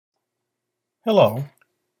Hello,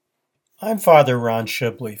 I'm Father Ron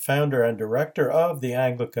Shibley, founder and director of the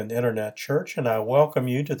Anglican Internet Church, and I welcome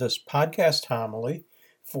you to this podcast homily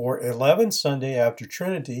for 11th Sunday after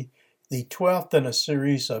Trinity, the 12th in a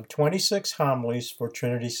series of 26 homilies for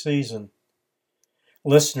Trinity season.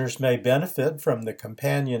 Listeners may benefit from the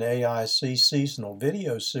companion AIC seasonal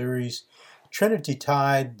video series, Trinity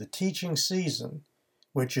Tide, the Teaching Season,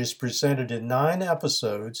 which is presented in 9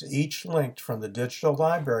 episodes, each linked from the digital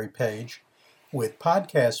library page, with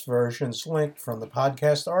podcast versions linked from the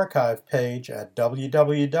podcast archive page at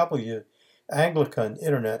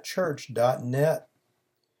www.anglicaninternetchurch.net.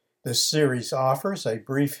 This series offers a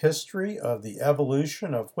brief history of the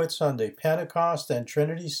evolution of Whitsunday Pentecost and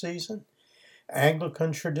Trinity season,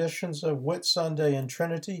 Anglican traditions of Whitsunday and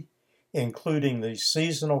Trinity, including the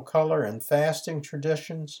seasonal color and fasting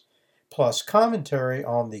traditions, plus commentary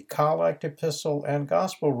on the collect epistle and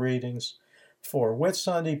gospel readings for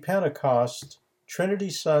Whitsunday Pentecost, Trinity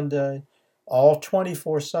Sunday, all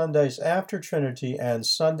 24 Sundays after Trinity, and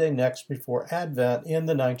Sunday next before Advent in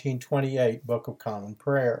the 1928 Book of Common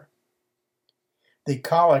Prayer. The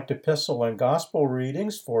collect epistle and gospel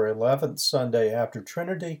readings for 11th Sunday after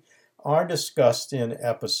Trinity are discussed in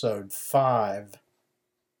episode 5.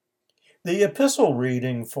 The epistle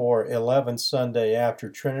reading for 11th Sunday after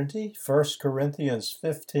Trinity, 1 Corinthians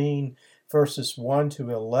 15, verses 1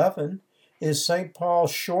 to 11, is St.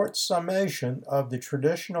 Paul's short summation of the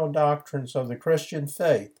traditional doctrines of the Christian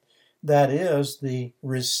faith, that is, the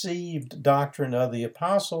received doctrine of the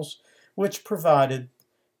apostles, which provided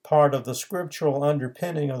part of the scriptural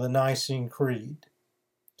underpinning of the Nicene Creed.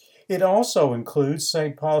 It also includes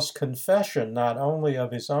St. Paul's confession not only of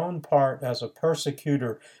his own part as a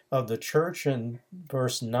persecutor of the church in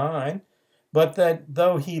verse 9, but that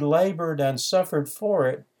though he labored and suffered for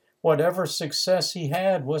it, whatever success he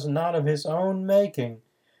had was not of his own making,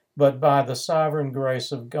 but by the sovereign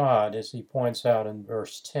grace of God, as he points out in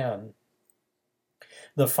verse 10.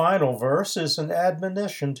 The final verse is an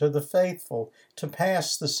admonition to the faithful to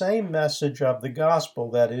pass the same message of the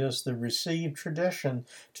gospel, that is, the received tradition,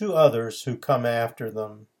 to others who come after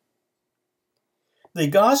them. The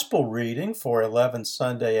gospel reading for 11th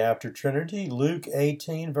Sunday after Trinity, Luke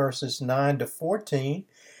 18, verses 9 to 14,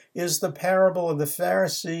 is the parable of the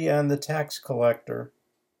Pharisee and the tax collector.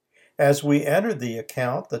 As we enter the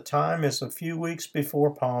account, the time is a few weeks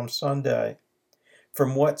before Palm Sunday.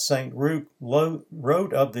 From what St. Luke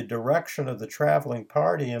wrote of the direction of the traveling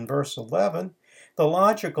party in verse 11, the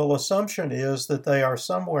logical assumption is that they are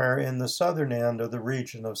somewhere in the southern end of the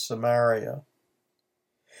region of Samaria.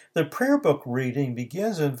 The prayer book reading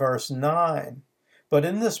begins in verse 9, but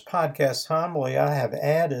in this podcast homily I have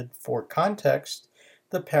added, for context,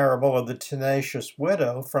 the parable of the tenacious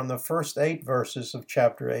widow from the first 8 verses of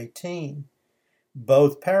chapter 18.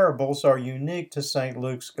 Both parables are unique to St.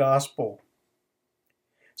 Luke's Gospel.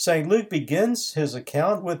 St. Luke begins his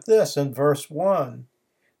account with this in verse 1.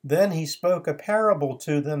 Then he spoke a parable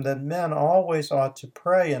to them that men always ought to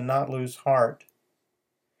pray and not lose heart.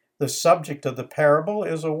 The subject of the parable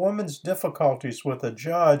is a woman's difficulties with a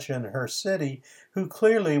judge in her city who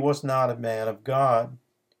clearly was not a man of God.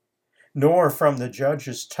 Nor from the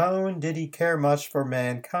judge's tone did he care much for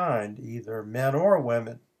mankind, either men or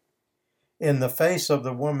women. In the face of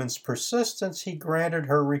the woman's persistence, he granted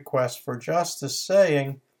her request for justice,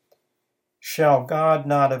 saying, "Shall God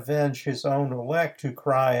not avenge his own elect who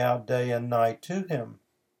cry out day and night to him?"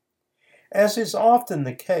 As is often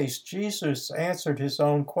the case, Jesus answered his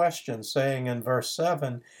own question, saying in verse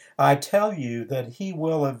 7, "I tell you that he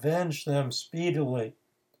will avenge them speedily."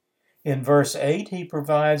 In verse 8, he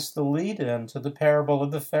provides the lead-in to the parable of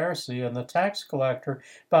the Pharisee and the tax collector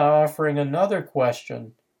by offering another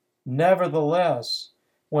question. Nevertheless,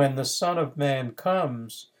 when the Son of Man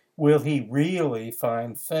comes, will he really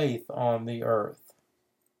find faith on the earth?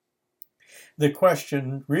 The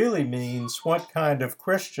question really means, what kind of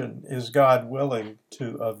Christian is God willing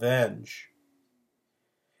to avenge?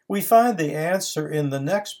 We find the answer in the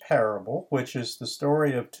next parable, which is the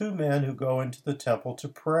story of 2 men who go into the temple to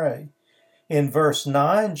pray. In verse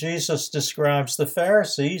 9, Jesus describes the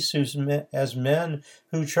Pharisees as men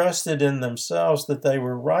who trusted in themselves that they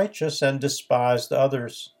were righteous and despised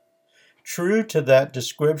others. True to that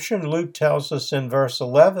description, Luke tells us in verse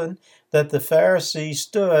 11 that the Pharisee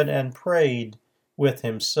stood and prayed with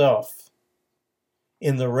himself.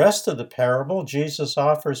 In the rest of the parable, Jesus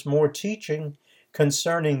offers more teaching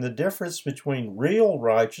concerning the difference between real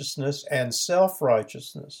righteousness and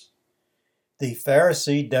self-righteousness. The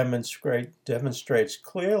Pharisee demonstrates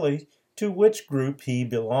clearly to which group he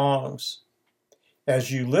belongs.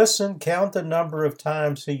 As you listen, count the number of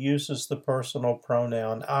times he uses the personal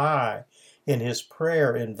pronoun I in his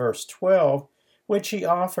prayer in verse 12, which he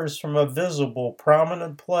offers from a visible,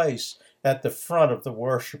 prominent place at the front of the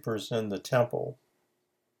worshipers in the temple.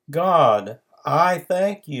 God, I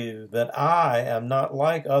thank you that I am not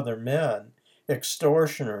like other men,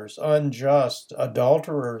 extortioners, unjust,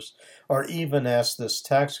 adulterers, or even as this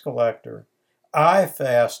tax collector. I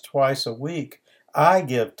fast twice a week. I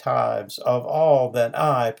give tithes of all that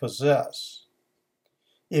I possess.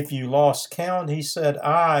 If you lost count, he said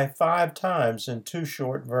I 5 times in 2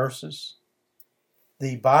 short verses.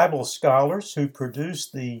 The Bible scholars who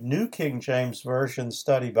produced the New King James Version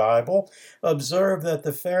Study Bible observe that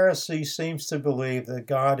the Pharisee seems to believe that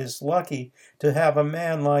God is lucky to have a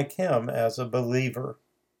man like him as a believer.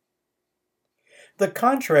 The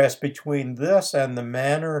contrast between this and the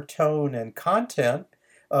manner, tone, and content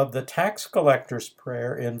of the tax collector's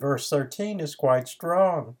prayer in verse 13 is quite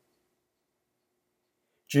strong.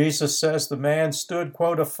 Jesus says the man stood,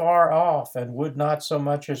 quote, afar off and would not so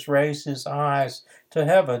much as raise his eyes to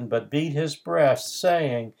heaven, but beat his breast,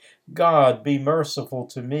 saying, God, be merciful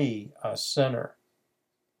to me, a sinner.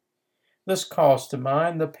 This calls to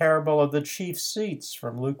mind the parable of the chief seats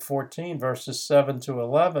from Luke 14, verses 7 to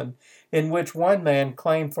 11, in which one man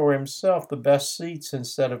claimed for himself the best seats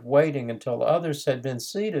instead of waiting until others had been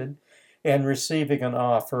seated and receiving an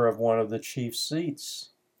offer of one of the chief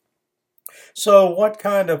seats. So, what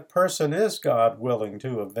kind of person is God willing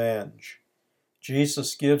to avenge?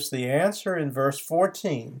 Jesus gives the answer in verse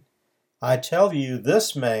 14. I tell you,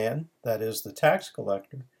 this man, that is the tax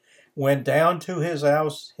collector, went down to his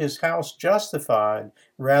house justified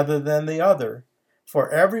rather than the other. For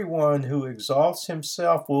everyone who exalts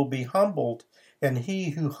himself will be humbled, and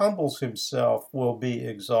he who humbles himself will be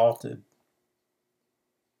exalted.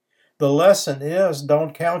 The lesson is,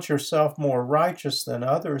 don't count yourself more righteous than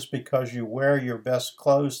others because you wear your best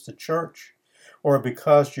clothes to church, or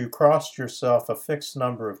because you crossed yourself a fixed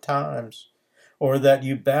number of times, or that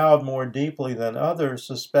you bowed more deeply than others,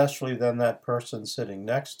 especially than that person sitting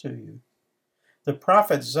next to you. The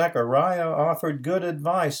prophet Zechariah offered good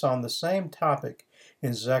advice on the same topic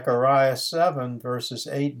in Zechariah 7, verses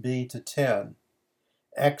 8b to 10.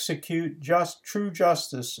 Execute true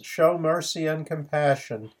justice, show mercy and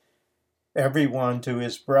compassion, everyone to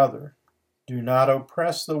his brother. Do not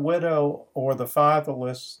oppress the widow or the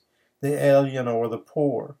fatherless, the alien or the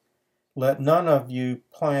poor. Let none of you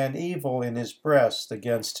plan evil in his breast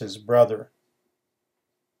against his brother.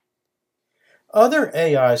 Other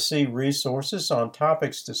AIC resources on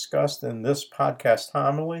topics discussed in this podcast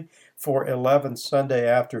homily for 11th Sunday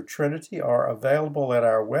after Trinity are available at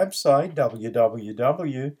our website,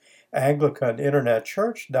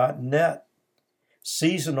 www.anglicaninternetchurch.net.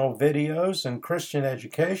 Seasonal videos and Christian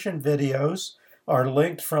education videos are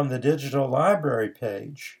linked from the digital library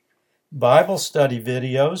page. Bible study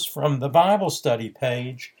videos from the Bible study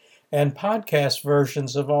page, and podcast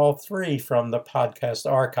versions of all 3 from the podcast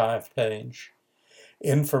archive page.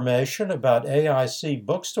 Information about AIC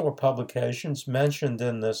bookstore publications mentioned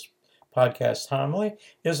in this podcast homily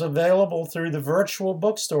is available through the virtual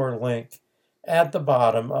bookstore link at the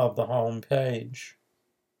bottom of the home page.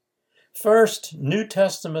 First, New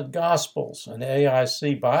Testament Gospels, an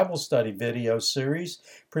AIC Bible study video series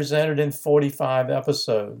presented in 45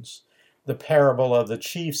 episodes. The parable of the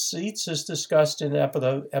chief seats is discussed in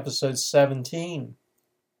episode 17.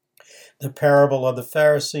 The parable of the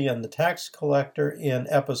Pharisee and the tax collector in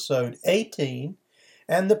episode 18,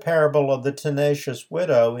 and the parable of the tenacious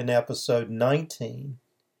widow in episode 19.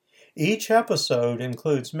 Each episode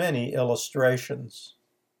includes many illustrations.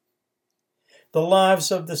 The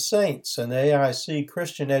Lives of the Saints, an AIC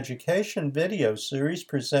Christian education video series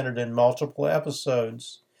presented in multiple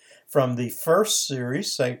episodes. From the first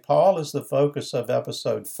series, St. Paul is the focus of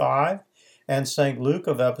episode 5 and St. Luke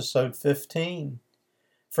of episode 15.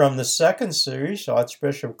 From the second series,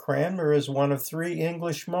 Archbishop Cranmer is one of 3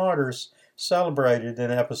 English martyrs celebrated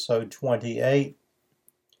in episode 28.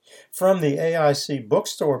 From the AIC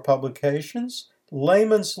bookstore publications,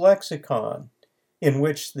 Layman's Lexicon, in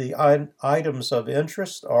which the items of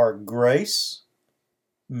interest are grace,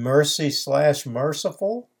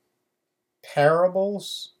 mercy/merciful,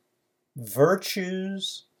 parables,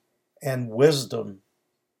 virtues, and wisdom.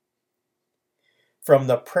 From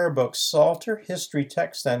the prayer book Psalter, History,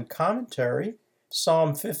 Text, and Commentary,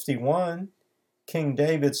 Psalm 51, King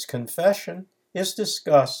David's Confession, is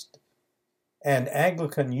discussed, and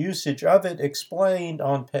Anglican usage of it explained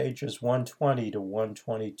on pages 120 to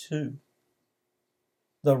 122.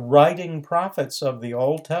 The Writing Prophets of the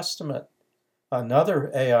Old Testament,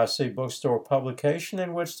 another AIC bookstore publication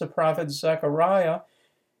in which the prophet Zechariah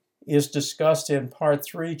is discussed in Part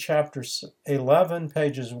 3, Chapter 11,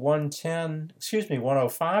 pages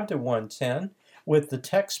 105 to 110, with the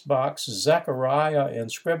text box Zechariah in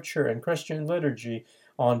Scripture and Christian Liturgy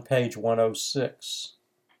on page 106.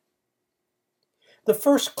 The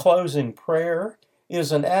first closing prayer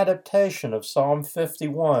is an adaptation of Psalm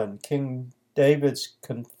 51, King David's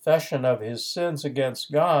confession of his sins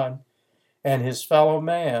against God and his fellow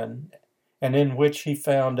man, and in which he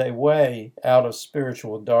found a way out of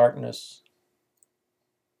spiritual darkness.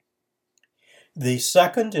 The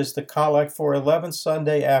second is the Collect for 11th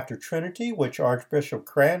Sunday after Trinity, which Archbishop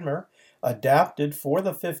Cranmer adapted for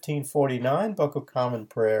the 1549 Book of Common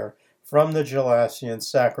Prayer from the Gelasian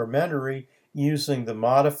Sacramentary, using the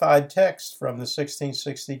modified text from the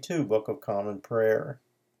 1662 Book of Common Prayer.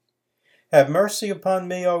 Have mercy upon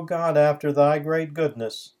me, O God, after thy great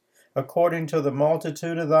goodness. According to the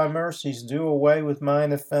multitude of thy mercies, do away with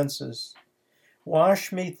mine offenses.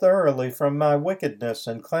 Wash me thoroughly from my wickedness,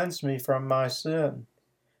 and cleanse me from my sin.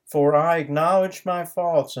 For I acknowledge my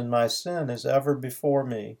faults, and my sin is ever before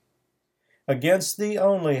me. Against thee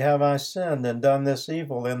only have I sinned, and done this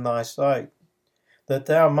evil in thy sight, that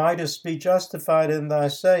thou mightest be justified in thy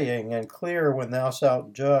saying, and clear when thou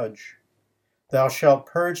shalt judge. Thou shalt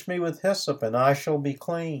purge me with hyssop, and I shall be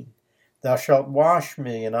clean. Thou shalt wash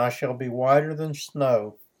me, and I shall be whiter than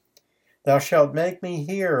snow. Thou shalt make me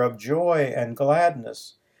hear of joy and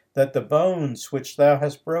gladness, that the bones which thou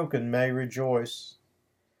hast broken may rejoice.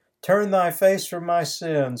 Turn thy face from my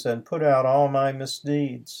sins, and put out all my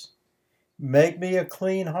misdeeds. Make me a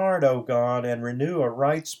clean heart, O God, and renew a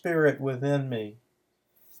right spirit within me.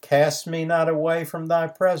 Cast me not away from thy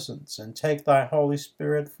presence, and take thy Holy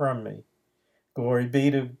Spirit from me. Glory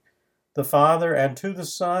be to the Father, and to the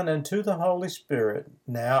Son, and to the Holy Spirit,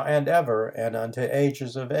 now and ever, and unto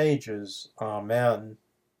ages of ages. Amen.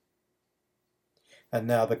 And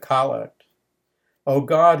now the Collect. O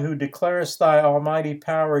God, who declarest thy almighty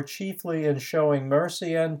power chiefly in showing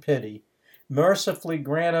mercy and pity, mercifully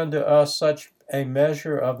grant unto us such a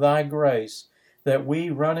measure of thy grace, that we,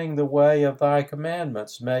 running the way of thy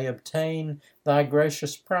commandments, may obtain thy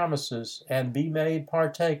gracious promises, and be made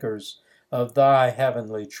partakers of thy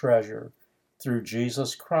heavenly treasure. Through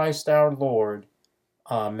Jesus Christ our Lord.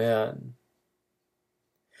 Amen.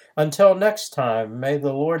 Until next time, may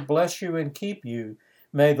the Lord bless you and keep you.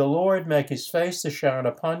 May the Lord make his face to shine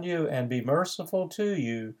upon you and be merciful to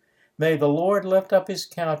you. May the Lord lift up his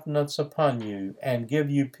countenance upon you and give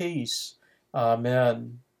you peace.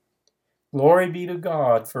 Amen. Glory be to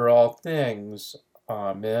God for all things.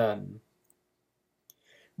 Amen.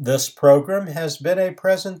 This program has been a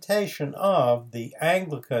presentation of the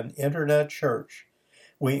Anglican Internet Church.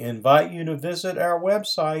 We invite you to visit our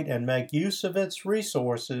website and make use of its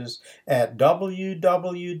resources at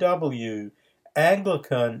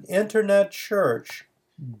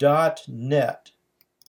www.anglicaninternetchurch.net.